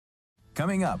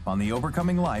Coming up on The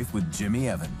Overcoming Life with Jimmy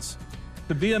Evans.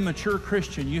 To be a mature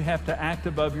Christian, you have to act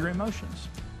above your emotions.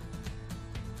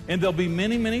 And there'll be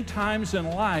many, many times in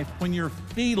life when you're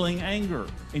feeling anger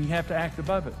and you have to act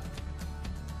above it.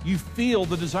 You feel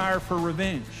the desire for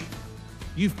revenge.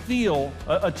 You feel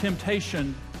a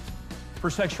temptation for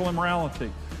sexual immorality.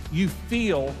 You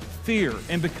feel fear.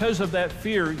 And because of that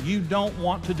fear, you don't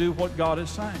want to do what God is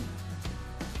saying.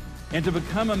 And to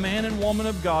become a man and woman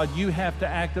of God, you have to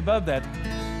act above that.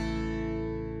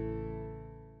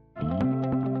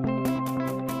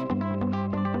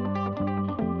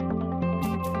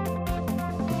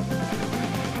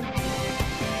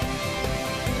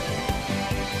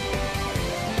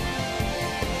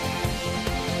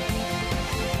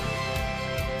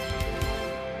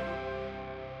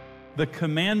 The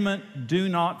commandment, do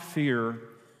not fear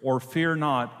or fear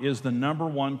not, is the number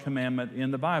one commandment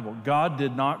in the Bible. God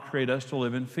did not create us to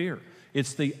live in fear.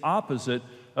 It's the opposite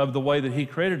of the way that He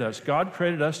created us. God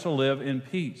created us to live in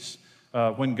peace.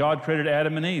 When God created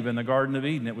Adam and Eve in the Garden of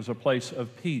Eden, it was a place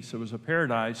of peace. It was a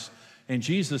paradise, and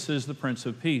Jesus is the Prince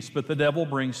of Peace. But the devil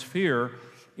brings fear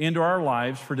into our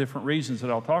lives for different reasons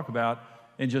that I'll talk about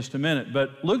in just a minute.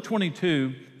 But Luke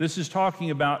 22, this is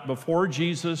talking about before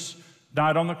Jesus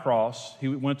died on the cross. He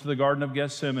went to the Garden of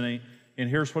Gethsemane, and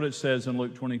here's what it says in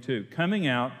Luke 22. Coming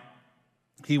out,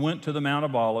 He went to the Mount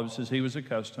of Olives as He was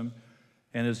accustomed,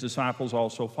 and His disciples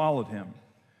also followed Him.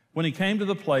 When He came to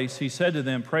the place, He said to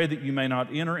them, "Pray that you may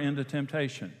not enter into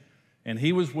temptation." And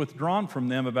He was withdrawn from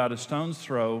them about a stone's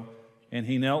throw, and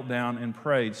He knelt down and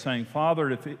prayed, saying, "Father,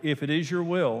 if it is your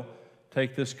will,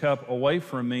 take this cup away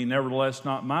from me. Nevertheless,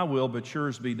 not my will, but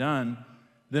yours be done."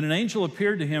 Then an angel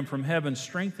appeared to him from heaven,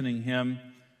 strengthening him,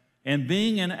 and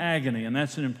being in agony, and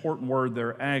that's an important word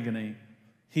there, agony,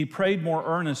 he prayed more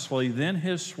earnestly. Then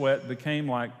his sweat became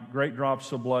like great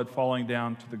drops of blood falling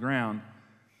down to the ground.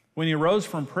 When he arose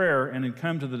from prayer and had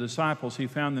come to the disciples, he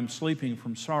found them sleeping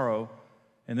from sorrow.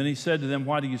 And then he said to them,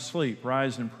 "Why do you sleep?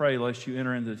 Rise and pray, lest you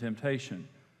enter into temptation."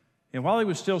 And while he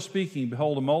was still speaking,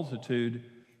 behold, a multitude,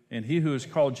 and he who is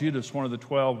called Judas, one of the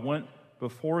 12, went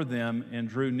before them and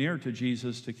drew near to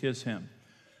Jesus to kiss him.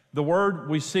 The word,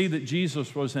 we see that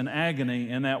Jesus was in agony,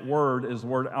 and that word is the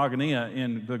word agonia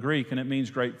in the Greek, and it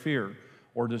means great fear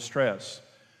or distress.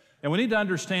 And we need to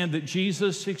understand that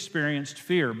Jesus experienced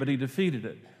fear, but He defeated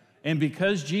it. And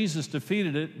because Jesus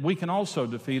defeated it, we can also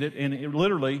defeat it, and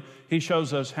literally, He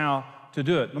shows us how to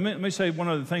do it. Let me say one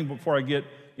other thing before I get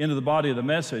into the body of the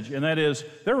message, and that is,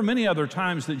 there were many other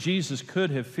times that Jesus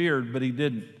could have feared, but He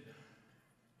didn't.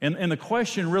 And the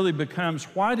question really becomes,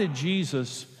 why did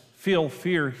Jesus feel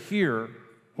fear here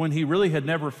when He really had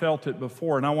never felt it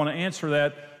before? And I want to answer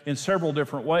that in several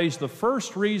different ways. The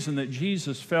first reason that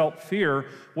Jesus felt fear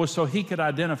was so He could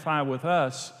identify with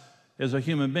us as a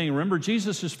human being. Remember,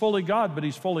 Jesus is fully God, but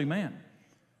He's fully man.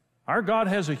 Our God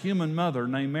has a human mother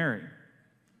named Mary.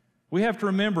 We have to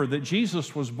remember that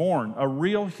Jesus was born a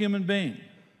real human being.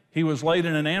 He was laid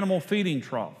in an animal feeding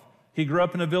trough. He grew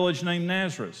up in a village named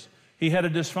Nazareth. He had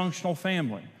a dysfunctional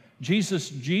family.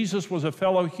 Jesus was a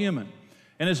fellow human.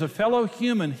 And as a fellow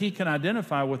human, He can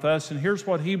identify with us. And here's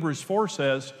what Hebrews 4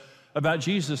 says about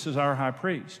Jesus as our high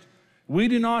priest. We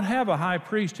do not have a high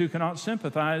priest who cannot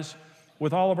sympathize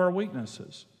with all of our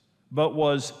weaknesses, but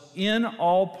was in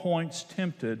all points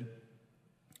tempted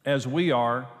as we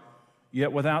are,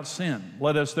 yet without sin.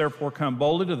 Let us therefore come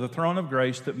boldly to the throne of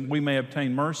grace, that we may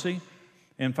obtain mercy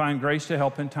and find grace to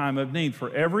help in time of need.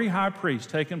 For every high priest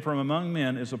taken from among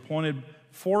men is appointed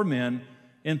for men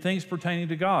in things pertaining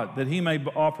to God, that He may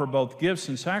offer both gifts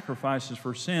and sacrifices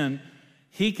for sin.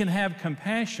 He can have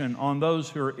compassion on those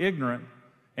who are ignorant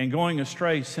and going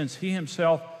astray, since He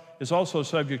Himself is also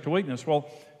subject to weakness. Well,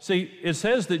 see, it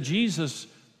says that Jesus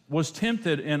was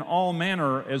tempted in all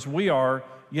manner as we are,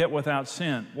 yet without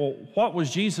sin. Well, what was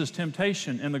Jesus'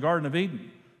 temptation in the Garden of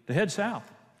Eden? To head south,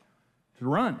 to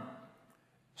run.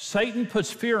 Satan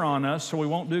puts fear on us so we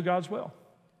won't do God's will.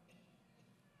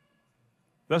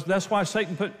 That's why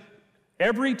Satan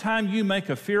every time you make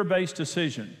a fear-based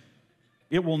decision,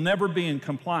 it will never be in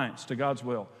compliance to God's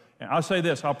will. And I'll say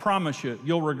this, I'll promise you,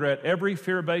 you'll regret every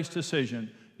fear-based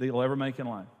decision that you'll ever make in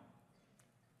life.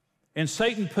 And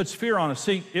Satan puts fear on us.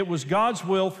 See, it was God's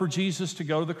will for Jesus to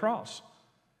go to the cross.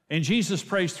 And Jesus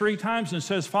prays 3 times and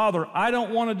says, "Father, I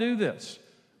don't want to do this.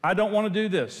 I don't want to do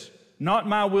this. Not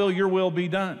my will, your will be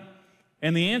done."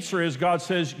 And the answer is, God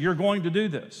says, you're going to do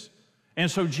this. And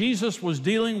so Jesus was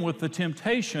dealing with the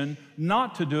temptation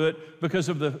not to do it because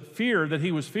of the fear that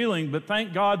He was feeling, but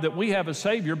thank God that we have a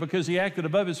Savior because He acted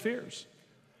above His fears.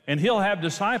 And He'll have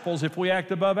disciples if we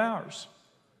act above ours.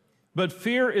 But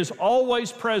fear is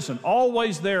always present,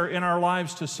 always there in our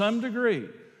lives to some degree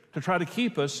to try to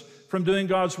keep us from doing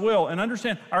God's will. And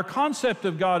understand, our concept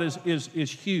of God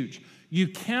is huge. You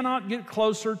cannot get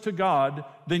closer to God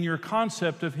than your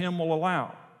concept of Him will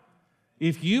allow.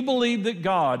 If you believe that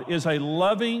God is a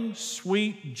loving,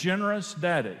 sweet, generous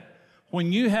daddy,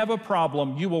 when you have a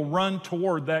problem, you will run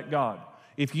toward that God.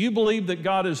 If you believe that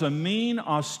God is a mean,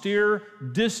 austere,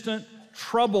 distant,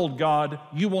 troubled God,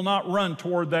 you will not run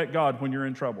toward that God when you're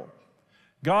in trouble.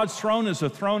 God's throne is a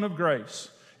throne of grace,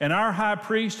 and our high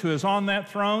priest who is on that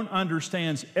throne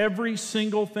understands every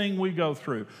single thing we go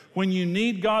through. When you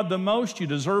need God the most, you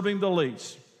deserve Him the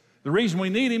least. The reason we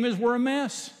need Him is we're a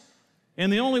mess,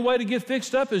 and the only way to get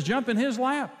fixed up is jump in His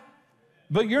lap.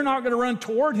 But you're not going to run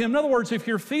toward Him. In other words, if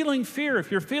you're feeling fear,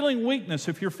 if you're feeling weakness,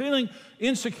 if you're feeling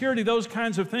insecurity, those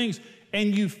kinds of things,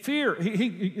 and you fear,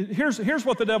 here's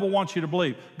what the devil wants you to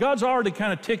believe. God's already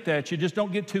kind of ticked at you. Just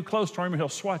don't get too close to Him and He'll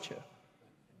swat you.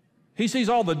 He sees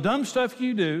all the dumb stuff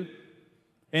you do,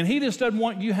 and He just doesn't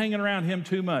want you hanging around Him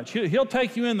too much. He'll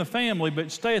take you in the family, but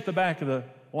stay at the back of the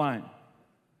line.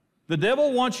 The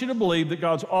devil wants you to believe that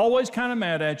God's always kind of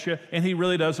mad at you and He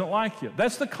really doesn't like you.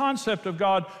 That's the concept of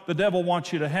God the devil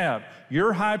wants you to have.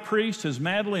 Your high priest is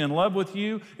madly in love with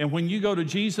you, and when you go to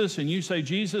Jesus and you say,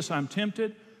 Jesus, I'm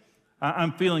tempted,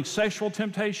 I'm feeling sexual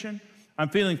temptation, I'm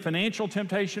feeling financial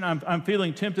temptation, I'm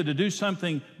feeling tempted to do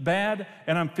something bad,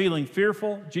 and I'm feeling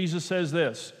fearful, Jesus says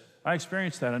this, I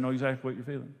experienced that, I know exactly what you're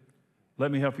feeling.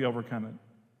 Let me help you overcome it.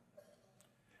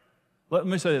 Let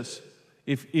me say this.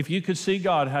 If you could see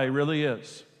God how He really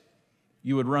is,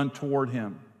 you would run toward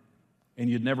Him and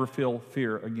you'd never feel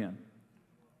fear again.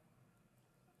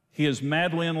 He is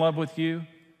madly in love with you.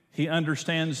 He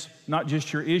understands not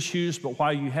just your issues, but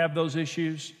why you have those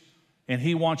issues. And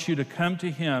He wants you to come to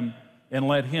Him and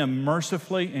let Him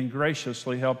mercifully and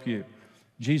graciously help you.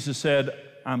 Jesus said,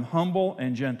 I'm humble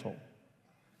and gentle,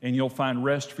 and you'll find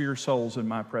rest for your souls in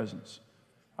my presence.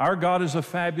 Our God is a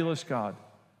fabulous God.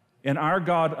 And our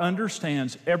God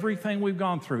understands everything we've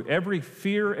gone through, every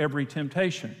fear, every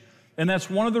temptation. And that's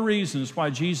one of the reasons why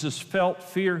Jesus felt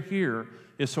fear here,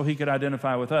 is so He could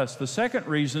identify with us. The second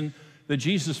reason that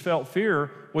Jesus felt fear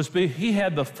was He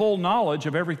had the full knowledge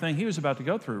of everything He was about to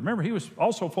go through. Remember, He was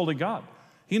also fully God.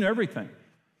 He knew everything.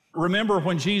 Remember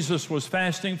when Jesus was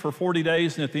fasting for 40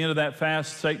 days, and at the end of that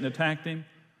fast, Satan attacked Him?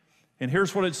 And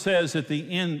here's what it says at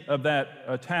the end of that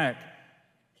attack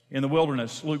in the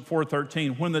wilderness, Luke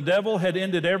 4:13. When the devil had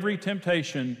ended every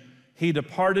temptation, he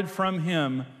departed from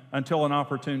him until an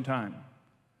opportune time.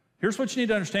 Here's what you need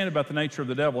to understand about the nature of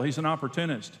the devil. He's an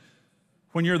opportunist.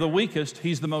 When you're the weakest,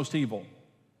 he's the most evil.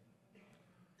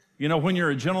 You know, when you're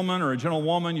a gentleman or a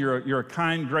gentlewoman, you're a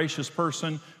kind, gracious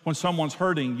person. When someone's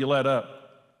hurting, you let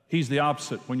up. He's the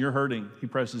opposite. When you're hurting, he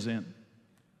presses in.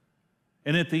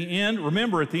 And at the end,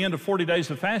 remember, at the end of 40 days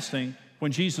of fasting,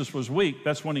 when Jesus was weak,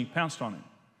 that's when he pounced on him.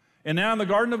 And now in the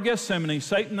Garden of Gethsemane,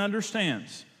 Satan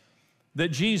understands that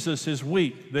Jesus is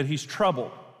weak, that he's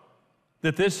troubled,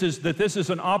 that this is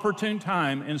an opportune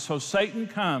time, and so Satan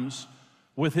comes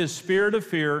with his spirit of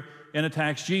fear and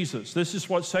attacks Jesus. This is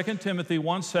what 2 Timothy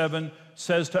 1:7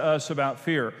 says to us about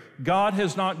fear. God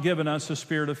has not given us a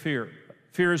spirit of fear.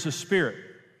 Fear is a spirit,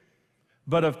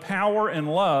 but of power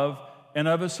and love and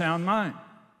of a sound mind.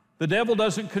 The devil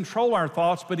doesn't control our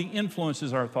thoughts, but he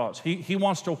influences our thoughts. He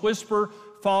wants to whisper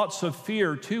thoughts of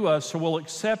fear to us so we'll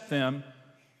accept them,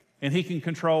 and he can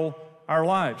control our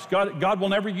lives. God will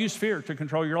never use fear to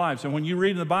control your lives. And when you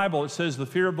read in the Bible, it says the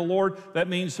fear of the Lord, that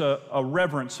means a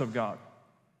reverence of God.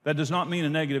 That does not mean a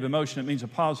negative emotion. It means a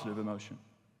positive emotion,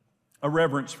 a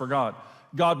reverence for God.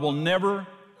 God will never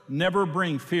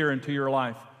bring fear into your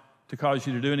life to cause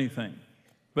you to do anything.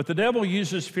 But the devil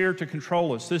uses fear to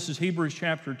control us. This is Hebrews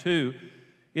chapter 2.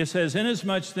 It says,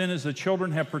 inasmuch then as the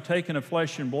children have partaken of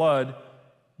flesh and blood,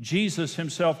 Jesus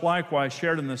himself likewise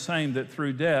shared in the same, that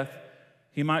through death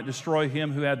he might destroy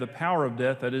him who had the power of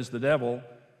death, that is the devil,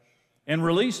 and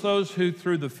release those who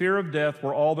through the fear of death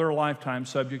were all their lifetime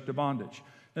subject to bondage.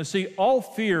 Now see, all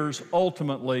fears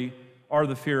ultimately are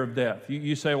the fear of death.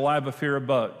 You say, well, I have a fear of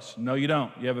bugs. No, you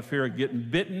don't. You have a fear of getting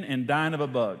bitten and dying of a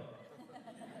bug,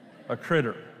 a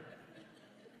critter.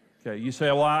 Okay, you say,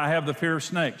 well, I have the fear of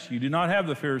snakes. You do not have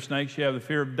the fear of snakes. You have the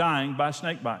fear of dying by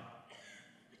snake bite.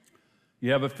 You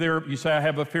say, I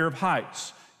have a fear of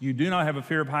heights. You do not have a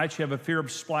fear of heights. You have a fear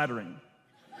of splattering.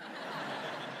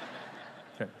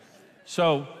 Okay,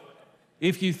 so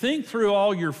if you think through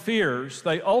all your fears,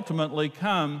 they ultimately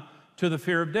come to the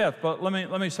fear of death. But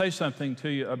let me say something to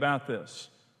you about this.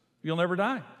 You'll never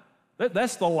die.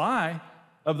 That's the lie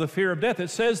of the fear of death. It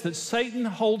says that Satan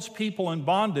holds people in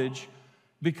bondage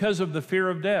because of the fear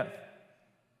of death.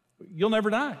 You'll never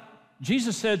die.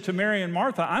 Jesus said to Mary and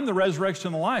Martha, I'm the resurrection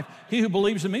and the life. He who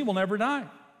believes in me will never die.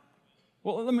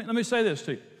 Well, let me say this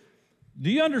to you. Do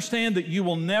you understand that you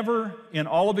will never, in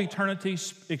all of eternity,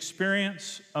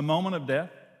 experience a moment of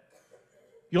death?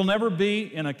 You'll never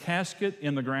be in a casket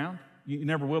in the ground. You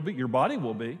never will be. Your body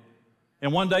will be.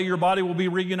 And one day your body will be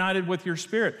reunited with your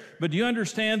spirit. But do you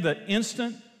understand the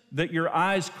instant that your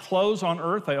eyes close on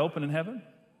earth, they open in heaven?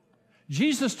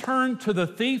 Jesus turned to the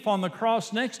thief on the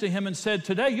cross next to him and said,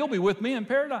 today you'll be with me in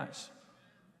paradise.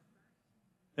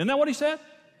 Isn't that what he said?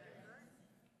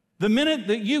 The minute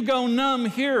that you go numb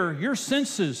here, your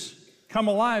senses come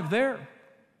alive there.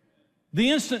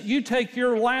 The instant you take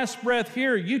your last breath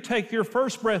here, you take your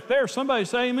first breath there. Somebody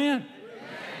say amen. Amen.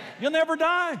 You'll never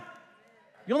die.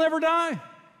 You'll never die.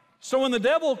 So when the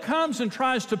devil comes and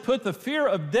tries to put the fear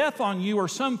of death on you or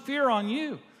some fear on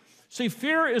you, see,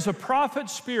 fear is a prophet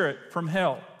spirit from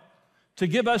hell to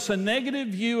give us a negative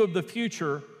view of the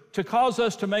future, to cause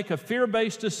us to make a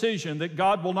fear-based decision that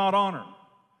God will not honor.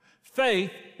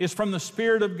 Faith is from the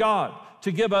Spirit of God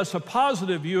to give us a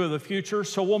positive view of the future,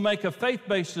 so we'll make a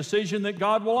faith-based decision that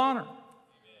God will honor.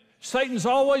 Satan's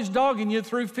always dogging you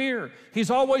through fear. He's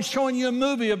always showing you a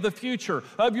movie of the future,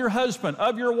 of your husband,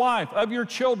 of your wife, of your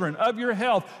children, of your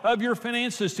health, of your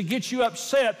finances, to get you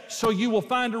upset so you will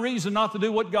find a reason not to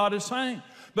do what God is saying.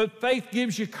 But faith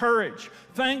gives you courage.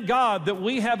 Thank God that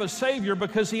we have a Savior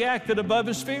because He acted above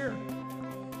His fear.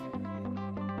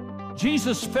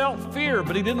 Jesus felt fear,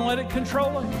 but He didn't let it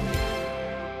control Him.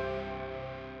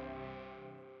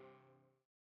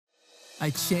 I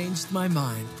changed my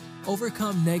mind,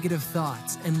 overcome negative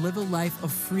thoughts, and live a life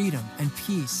of freedom and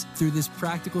peace through this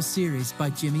practical series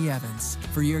by Jimmy Evans.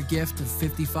 For your gift of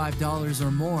 $55 or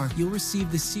more, you'll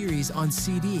receive the series on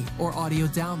CD or audio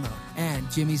download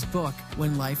and Jimmy's book,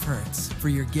 When Life Hurts. For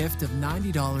your gift of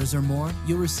 $90 or more,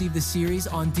 you'll receive the series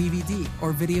on DVD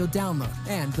or video download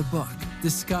and the book.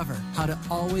 Discover how to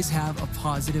always have a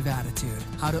positive attitude,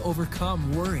 how to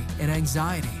overcome worry and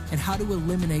anxiety, and how to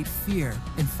eliminate fear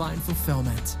and find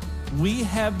fulfillment. We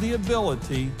have the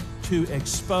ability to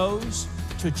expose,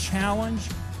 to challenge,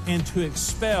 and to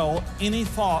expel any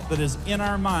thought that is in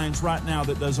our minds right now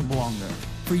that doesn't belong there.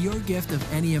 For your gift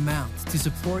of any amount to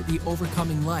support the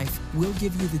Overcoming Life, we'll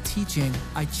give you the teaching,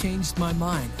 I Changed My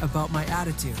Mind About My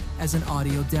Attitude, as an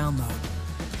audio download.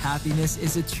 Happiness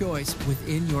is a choice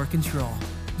within your control.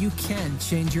 You can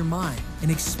change your mind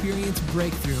and experience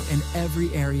breakthrough in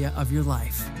every area of your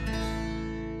life.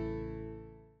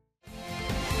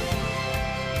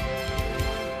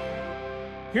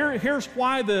 Here's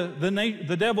why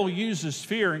the devil uses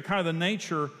fear and kind of the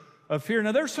nature of fear.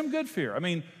 Now, there's some good fear. I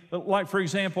mean, like, for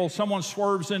example, someone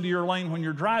swerves into your lane when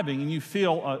you're driving and you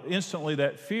feel instantly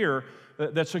that fear.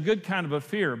 That's a good kind of a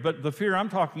fear. But the fear I'm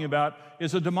talking about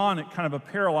is a demonic kind of a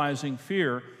paralyzing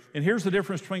fear. And here's the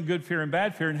difference between good fear and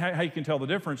bad fear and how you can tell the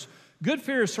difference. Good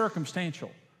fear is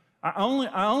circumstantial. I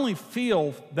only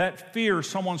feel that fear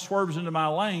someone swerves into my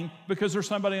lane because there's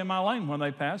somebody in my lane when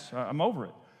they pass. I'm over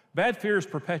it. Bad fear is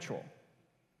perpetual.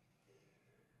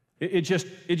 It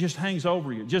just hangs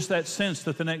over you. Just that sense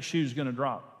that the next shoe is going to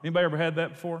drop. Anybody ever had that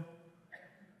before?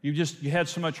 You had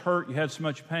so much hurt, you had so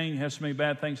much pain, you had so many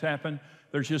bad things happen.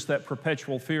 There's just that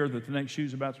perpetual fear that the next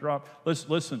shoe's about to drop.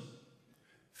 Listen.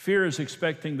 Fear is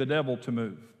expecting the devil to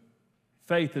move.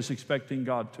 Faith is expecting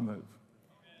God to move.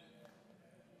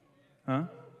 Huh?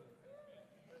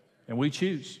 And we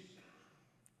choose.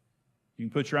 You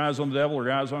can put your eyes on the devil or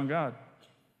your eyes on God.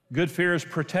 Good fear is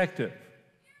protective.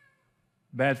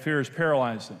 Bad fear is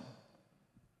paralyzing.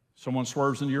 Someone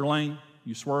swerves into your lane,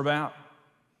 you swerve out.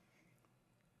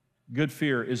 Good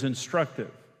fear is instructive.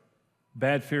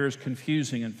 Bad fear is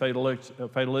confusing and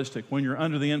fatalistic. When you're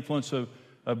under the influence of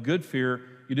good fear,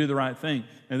 you do the right thing.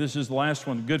 And this is the last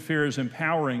one. Good fear is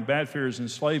empowering. Bad fear is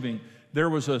enslaving. There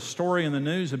was a story in the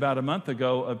news about a month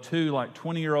ago of two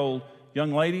 20-year-old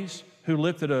young ladies who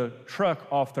lifted a truck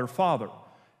off their father.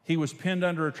 He was pinned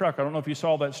under a truck. I don't know if you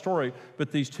saw that story,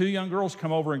 but these two young girls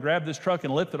come over and grab this truck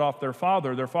and lift it off their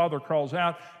father. Their father crawls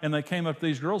out, and they came up to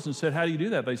these girls and said, "How do you do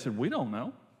that?" They said, "We don't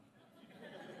know."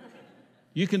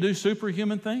 You can do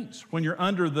superhuman things when you're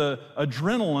under the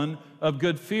adrenaline of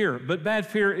good fear, but bad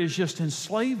fear is just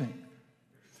enslaving.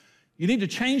 You need to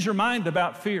change your mind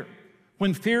about fear.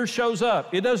 When fear shows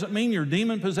up, it doesn't mean you're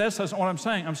demon-possessed. That's not what I'm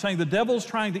saying. I'm saying the devil's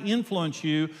trying to influence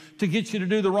you to get you to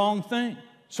do the wrong thing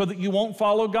so that you won't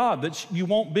follow God, that you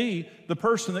won't be the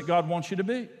person that God wants you to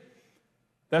be.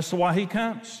 That's why he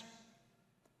comes.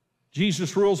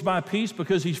 Jesus rules by peace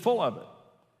because he's full of it.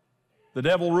 The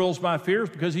devil rules by fear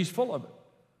because he's full of it.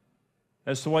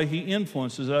 That's the way he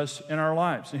influences us in our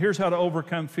lives. And here's how to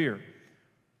overcome fear.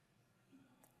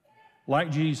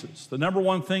 like Jesus. The number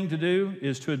one thing to do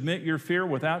is to admit your fear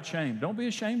without shame. Don't be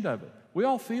ashamed of it. We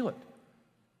all feel it.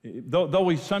 Though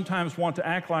we sometimes want to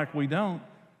act like we don't,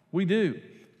 we do.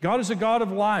 God is a God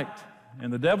of light,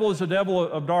 and the devil is a devil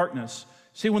of darkness.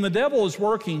 See, when the devil is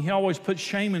working, he always puts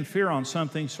shame and fear on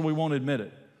something so we won't admit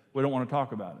it. We don't want to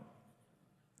talk about it.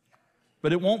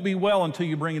 But it won't be well until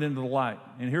you bring it into the light.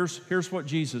 And here's what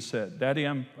Jesus said. Daddy,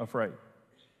 I'm afraid.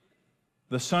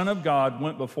 The Son of God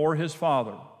went before his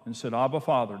Father and said, Abba,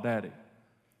 Father, Daddy,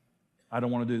 I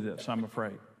don't want to do this. I'm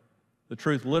afraid. The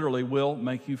truth literally will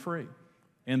make you free.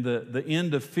 And the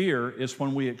end of fear is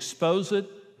when we expose it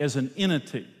as an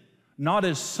entity, not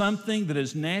as something that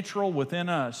is natural within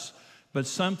us, but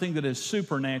something that is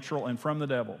supernatural and from the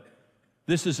devil.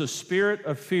 This is a spirit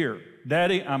of fear.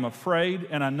 Daddy, I'm afraid,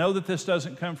 and I know that this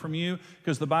doesn't come from you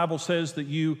because the Bible says that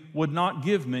you would not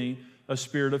give me a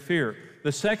spirit of fear.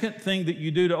 The second thing that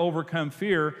you do to overcome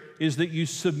fear is that you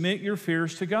submit your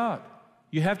fears to God.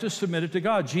 You have to submit it to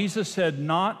God. Jesus said,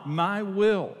 not my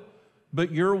will,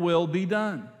 but your will be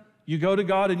done. You go to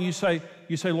God and you say,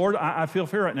 Lord, I feel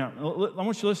fear right now. I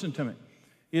want you to listen to me.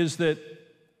 Is that,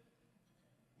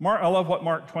 I love what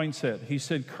Mark Twain said. He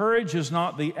said, courage is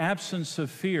not the absence of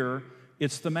fear,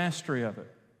 it's the mastery of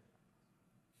it.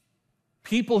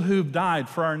 People who've died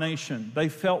for our nation, they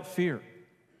felt fear,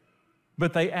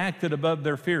 but they acted above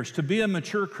their fears. To be a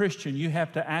mature Christian, you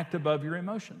have to act above your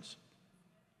emotions.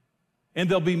 And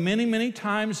there'll be many, many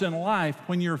times in life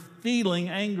when you're feeling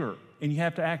anger and you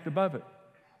have to act above it.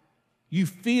 You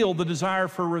feel the desire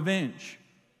for revenge.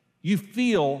 You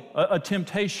feel a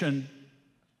temptation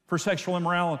for sexual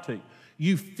immorality.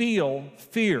 You feel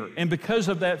fear. And because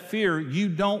of that fear, you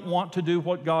don't want to do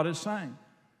what God is saying.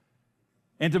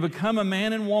 And to become a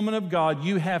man and woman of God,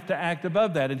 you have to act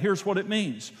above that. And here's what it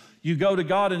means. You go to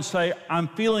God and say, I'm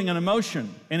feeling an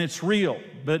emotion, and it's real,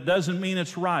 but it doesn't mean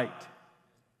it's right.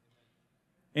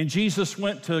 And Jesus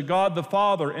went to God the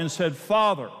Father and said,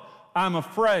 Father, I'm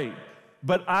afraid,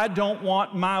 but I don't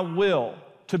want my will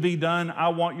to be done. I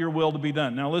want your will to be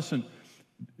done. Now listen,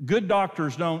 good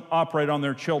doctors don't operate on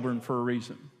their children for a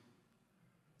reason.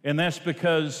 And that's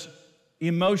because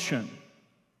emotion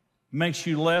makes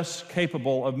you less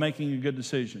capable of making a good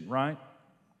decision, right?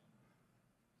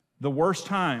 The worst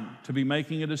time to be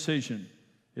making a decision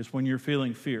is when you're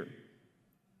feeling fear.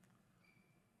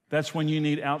 That's when you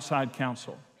need outside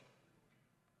counsel.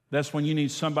 That's when you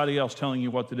need somebody else telling you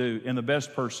what to do, and the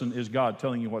best person is God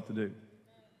telling you what to do.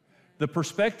 The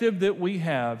perspective that we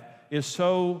have is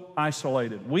so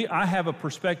isolated. I have a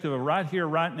perspective of right here,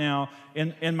 right now,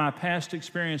 in my past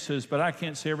experiences, but I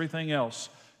can't see everything else.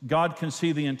 God can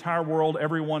see the entire world,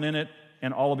 everyone in it,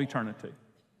 and all of eternity.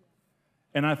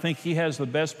 And I think He has the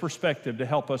best perspective to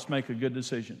help us make a good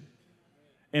decision.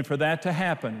 And for that to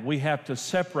happen, we have to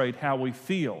separate how we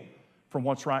feel from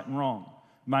what's right and wrong.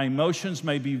 My emotions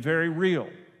may be very real,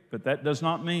 but that does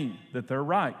not mean that they're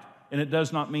right. And it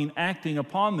does not mean acting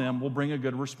upon them will bring a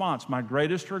good response. My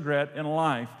greatest regret in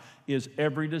life is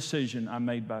every decision I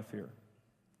made by fear.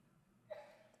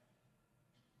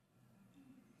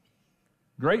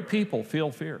 Great people feel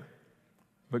fear,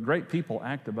 but great people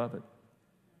act above it.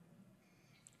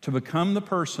 To become the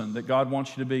person that God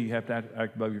wants you to be, you have to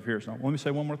act above your fears. Now, let me say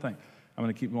one more thing. I'm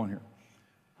going to keep going here.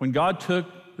 When God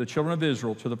took the children of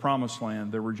Israel to the promised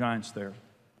land, there were giants there.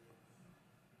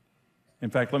 In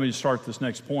fact, let me just start this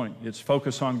next point. It's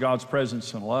focus on God's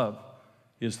presence and love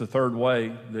is the third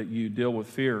way that you deal with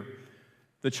fear.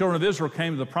 The children of Israel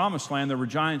came to the promised land. There were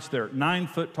giants there,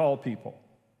 9-foot-tall people.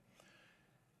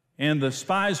 And the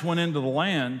spies went into the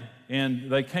land,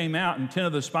 and they came out, and 10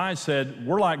 of the spies said,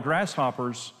 we're like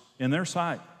grasshoppers in their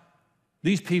sight.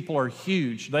 These people are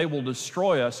huge. They will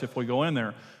destroy us if we go in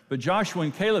there. But Joshua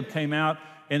and Caleb came out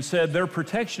and said, their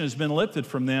protection has been lifted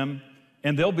from them,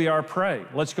 and they'll be our prey.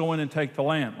 Let's go in and take the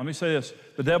land. Let me say this.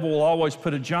 The devil will always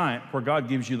put a giant where God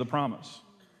gives you the promise.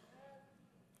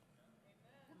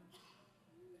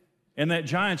 And that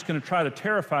giant's going to try to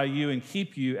terrify you and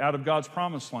keep you out of God's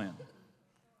promised land.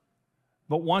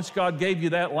 But once God gave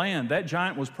you that land, that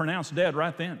giant was pronounced dead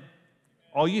right then.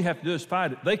 All you have to do is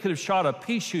fight it. They could have shot a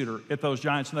pea shooter at those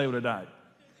giants and they would have died.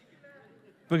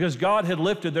 Because God had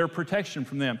lifted their protection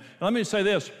from them. And let me say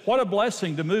this, what a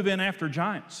blessing to move in after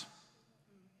giants.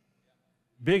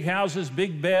 Big houses,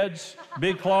 big beds,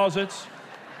 big closets,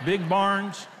 big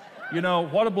barns. You know,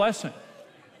 what a blessing.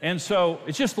 And so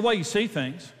it's just the way you see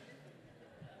things.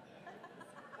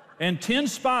 And 10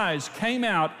 spies came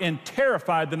out and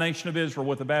terrified the nation of Israel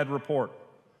with a bad report.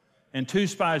 And 2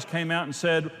 spies came out and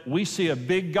said, we see a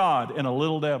big God and a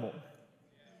little devil.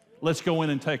 Let's go in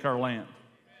and take our land.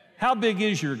 How big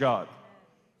is your God?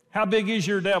 How big is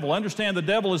your devil? Understand the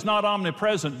devil is not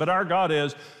omnipresent, but our God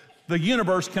is. The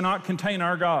universe cannot contain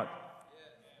our God.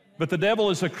 But the devil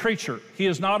is a creature. He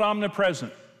is not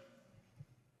omnipresent.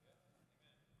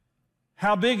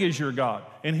 How big is your God?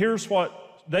 And here's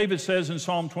what David says in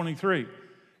Psalm 23.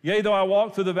 Yea, though I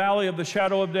walk through the valley of the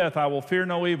shadow of death, I will fear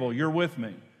no evil. You're with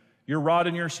me. Your rod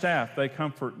and your staff, they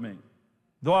comfort me.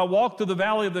 Though I walk through the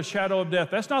valley of the shadow of death,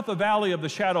 that's not the valley of the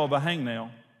shadow of a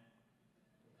hangnail.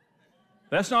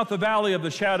 That's not the valley of the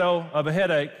shadow of a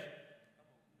headache.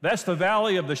 That's the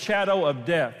valley of the shadow of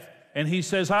death. And he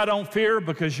says, I don't fear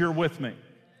because you're with me.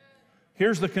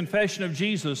 Here's the confession of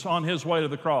Jesus on his way to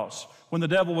the cross. When the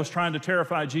devil was trying to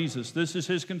terrify Jesus, this is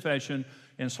his confession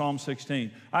in Psalm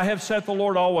 16. I have set the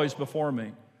Lord always before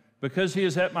me. Because he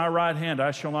is at my right hand,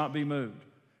 I shall not be moved.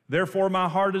 Therefore my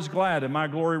heart is glad and my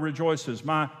glory rejoices.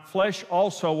 My flesh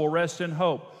also will rest in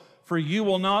hope. For you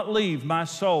will not leave my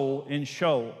soul in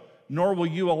Sheol, nor will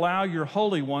you allow your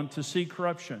Holy One to see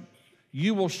corruption.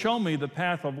 You will show me the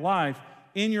path of life.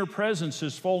 In your presence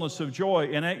is fullness of joy,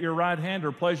 and at your right hand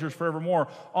are pleasures forevermore.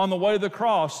 On the way to the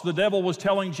cross, the devil was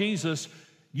telling Jesus,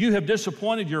 you have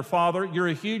disappointed your Father. You're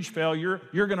a huge failure.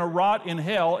 You're going to rot in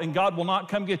hell, and God will not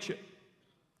come get you.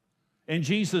 And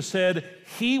Jesus said,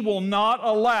 he will not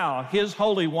allow his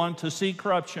Holy One to see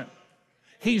corruption.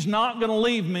 He's not going to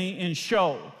leave me in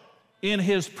Sheol. In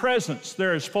his presence,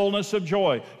 there is fullness of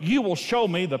joy. You will show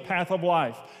me the path of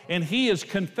life. And he is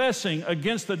confessing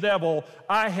against the devil,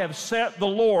 I have set the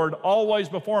Lord always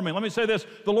before me. Let me say this,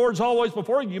 the Lord's always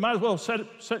before you. You might as well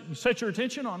set your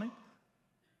attention on him.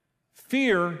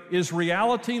 Fear is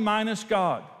reality minus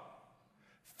God.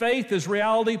 Faith is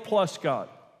reality plus God.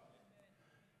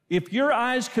 If your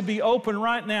eyes could be open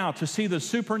right now to see the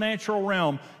supernatural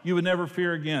realm, you would never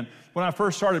fear again. When I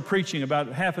first started preaching, about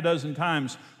half a dozen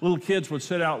times, little kids would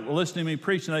sit out listening to me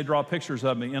preach, and they'd draw pictures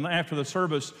of me. And after the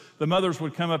service, the mothers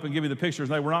would come up and give me the pictures.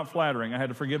 They were not flattering. I had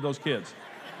to forgive those kids.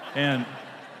 And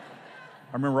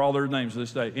I remember all their names to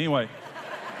this day. Anyway,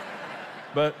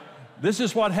 but this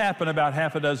is what happened about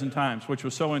half a dozen times, which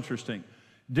was so interesting.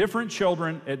 Different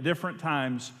children at different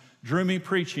times drew me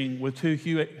preaching with two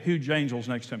huge angels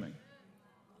next to me.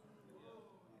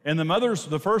 And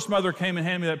the first mother came and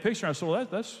handed me that picture. I said, well,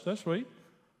 that's sweet.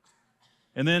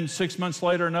 And then 6 months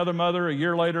later, another mother, a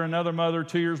year later, another mother,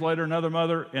 2 years later, another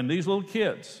mother. And these little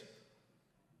kids,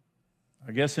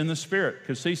 I guess in the spirit,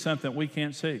 could see something we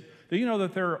can't see. Do you know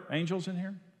that there are angels in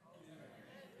here?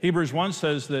 Hebrews 1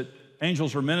 says that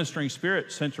angels are ministering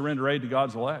spirits sent to render aid to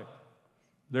God's elect.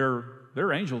 There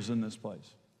are angels in this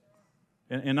place.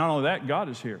 And not only that, God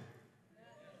is here.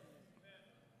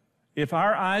 If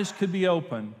our eyes could be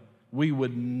open, we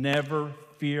would never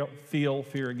feel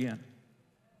fear again.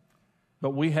 But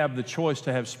we have the choice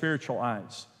to have spiritual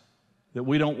eyes, that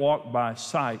we don't walk by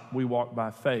sight, we walk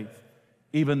by faith.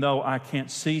 Even though I can't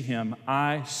see him,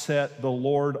 I set the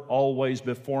Lord always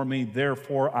before me,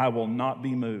 therefore I will not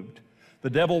be moved. The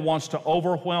devil wants to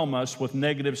overwhelm us with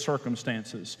negative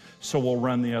circumstances, so we'll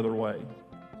run the other way.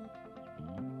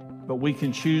 But we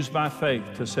can choose by faith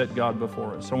to set God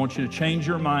before us. I want you to change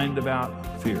your mind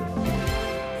about fear.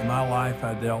 In my life,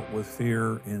 I dealt with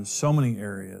fear in so many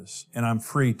areas, and I'm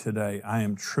free today. I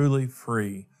am truly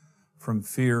free from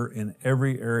fear in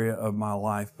every area of my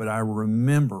life, but I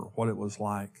remember what it was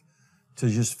like to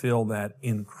just feel that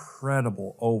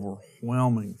incredible,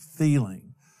 overwhelming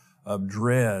feeling of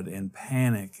dread and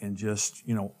panic and just,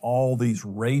 all these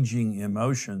raging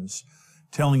emotions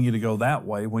telling you to go that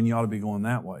way when you ought to be going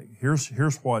that way. Here's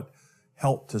what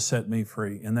helped to set me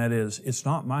free, and that is, it's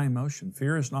not my emotion.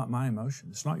 Fear is not my emotion.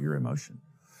 It's not your emotion.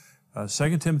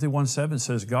 2 Timothy 1:7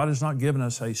 says, God has not given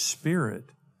us a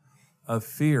spirit of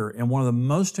fear. And one of the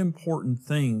most important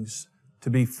things to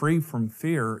be free from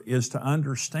fear is to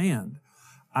understand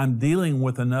I'm dealing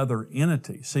with another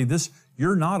entity. See,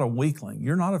 you're not a weakling.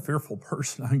 You're not a fearful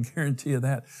person. I can guarantee you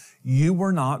that. You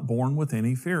were not born with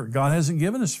any fear. God hasn't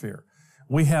given us fear.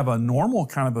 We have a normal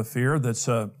kind of a fear that's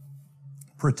a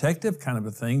protective kind of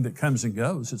a thing that comes and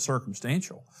goes. It's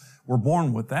circumstantial. We're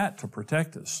born with that to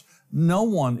protect us. No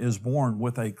one is born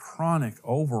with a chronic,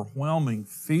 overwhelming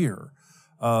fear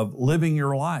of living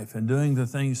your life and doing the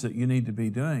things that you need to be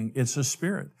doing. It's a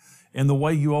spirit. And the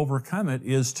way you overcome it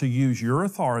is to use your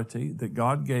authority that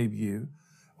God gave you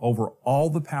over all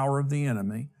the power of the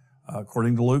enemy.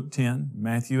 According to Luke 10,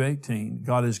 Matthew 18,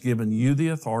 God has given you the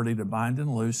authority to bind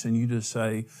and loose, and you just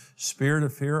say, Spirit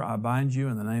of fear, I bind you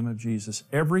in the name of Jesus.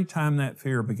 Every time that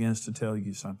fear begins to tell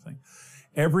you something.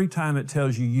 Every time it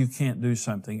tells you you can't do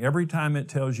something, every time it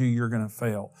tells you you're going to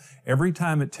fail, every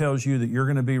time it tells you that you're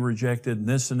going to be rejected and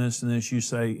this and this and this, you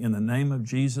say, in the name of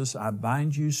Jesus, I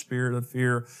bind you, spirit of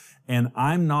fear, and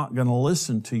I'm not going to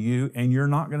listen to you, and you're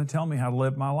not going to tell me how to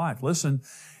live my life. Listen,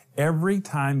 every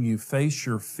time you face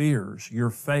your fears,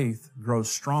 your faith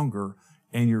grows stronger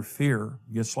and your fear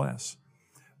gets less.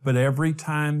 But every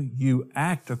time you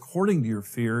act according to your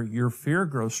fear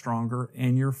grows stronger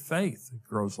and your faith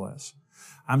grows less.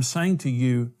 I'm saying to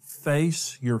you,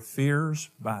 face your fears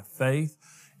by faith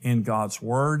in God's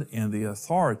Word and the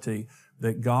authority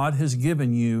that God has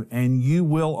given you, and you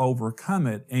will overcome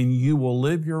it, and you will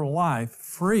live your life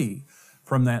free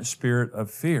from that spirit of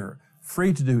fear,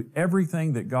 free to do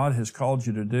everything that God has called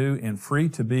you to do, and free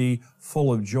to be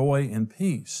full of joy and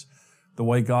peace, the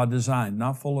way God designed,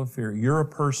 not full of fear. You're a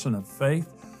person of faith,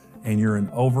 and you're an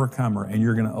overcomer, and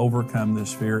you're going to overcome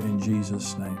this fear in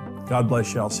Jesus' name. God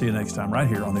bless you. I'll see you next time right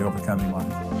here on The Overcoming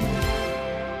Life.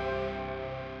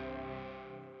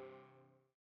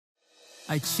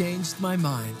 I changed my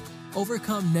mind,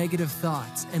 overcome negative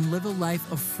thoughts, and live a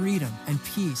life of freedom and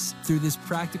peace through this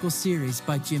practical series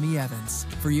by Jimmy Evans.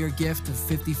 For your gift of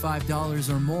 $55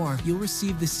 or more, you'll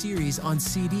receive the series on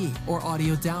CD or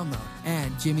audio download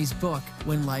and Jimmy's book,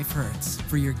 When Life Hurts.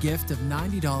 For your gift of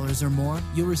 $90 or more,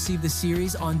 you'll receive the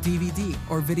series on DVD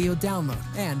or video download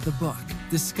and the book.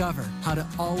 Discover how to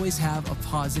always have a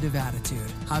positive attitude,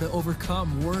 how to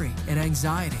overcome worry and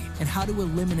anxiety, and how to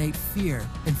eliminate fear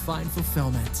and find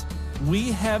fulfillment.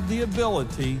 We have the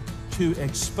ability to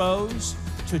expose,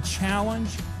 to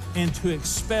challenge, and to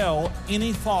expel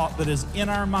any thought that is in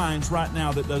our minds right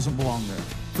now that doesn't belong there.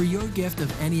 For your gift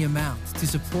of any amount to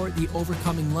support The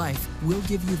Overcoming Life, we'll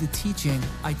give you the teaching,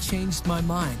 I Changed My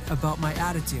Mind About My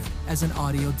Attitude, as an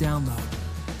audio download.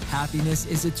 Happiness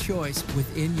is a choice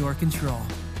within your control.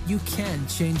 You can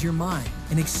change your mind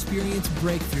and experience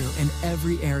breakthrough in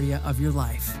every area of your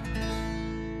life.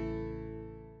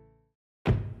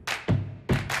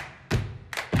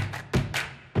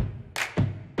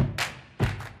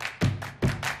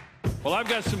 Well, I've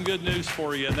got some good news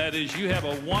for you, and that is you have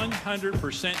a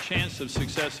 100% chance of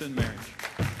success in marriage.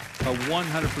 A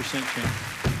 100% chance.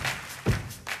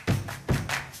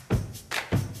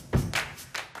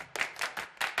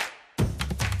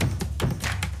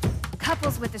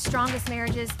 Couples with the strongest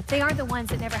marriages, they aren't the ones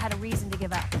that never had a reason to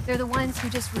give up. They're the ones who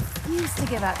just refuse to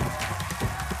give up.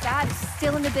 God is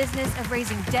still in the business of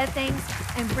raising dead things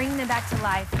and bringing them back to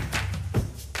life.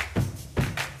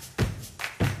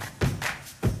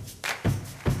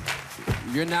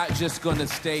 You're not just gonna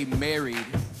stay married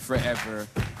forever.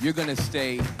 You're gonna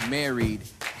stay married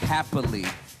happily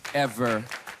ever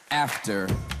after.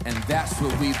 And that's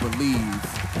what we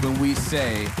believe when we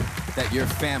say that your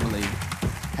family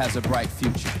has a bright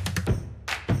future.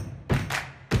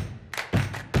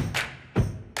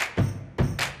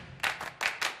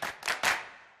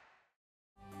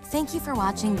 Thank you for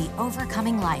watching The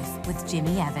Overcoming Life with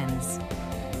Jimmy Evans.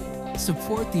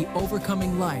 Support The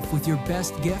Overcoming Life with your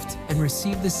best gift and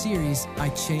receive the series, I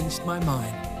Changed My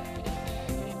Mind.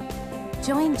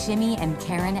 Join Jimmy and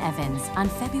Karen Evans on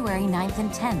February 9th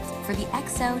and 10th for the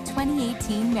EXO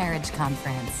 2018 Marriage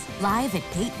Conference, live at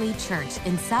Gateway Church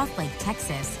in South Lake,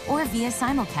 Texas, or via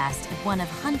simulcast at one of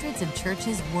hundreds of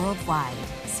churches worldwide.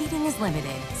 Seating is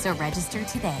limited, so register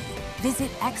today. Visit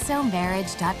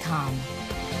exomarriage.com.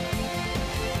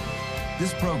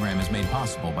 This program is made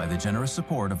possible by the generous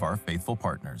support of our faithful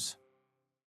partners.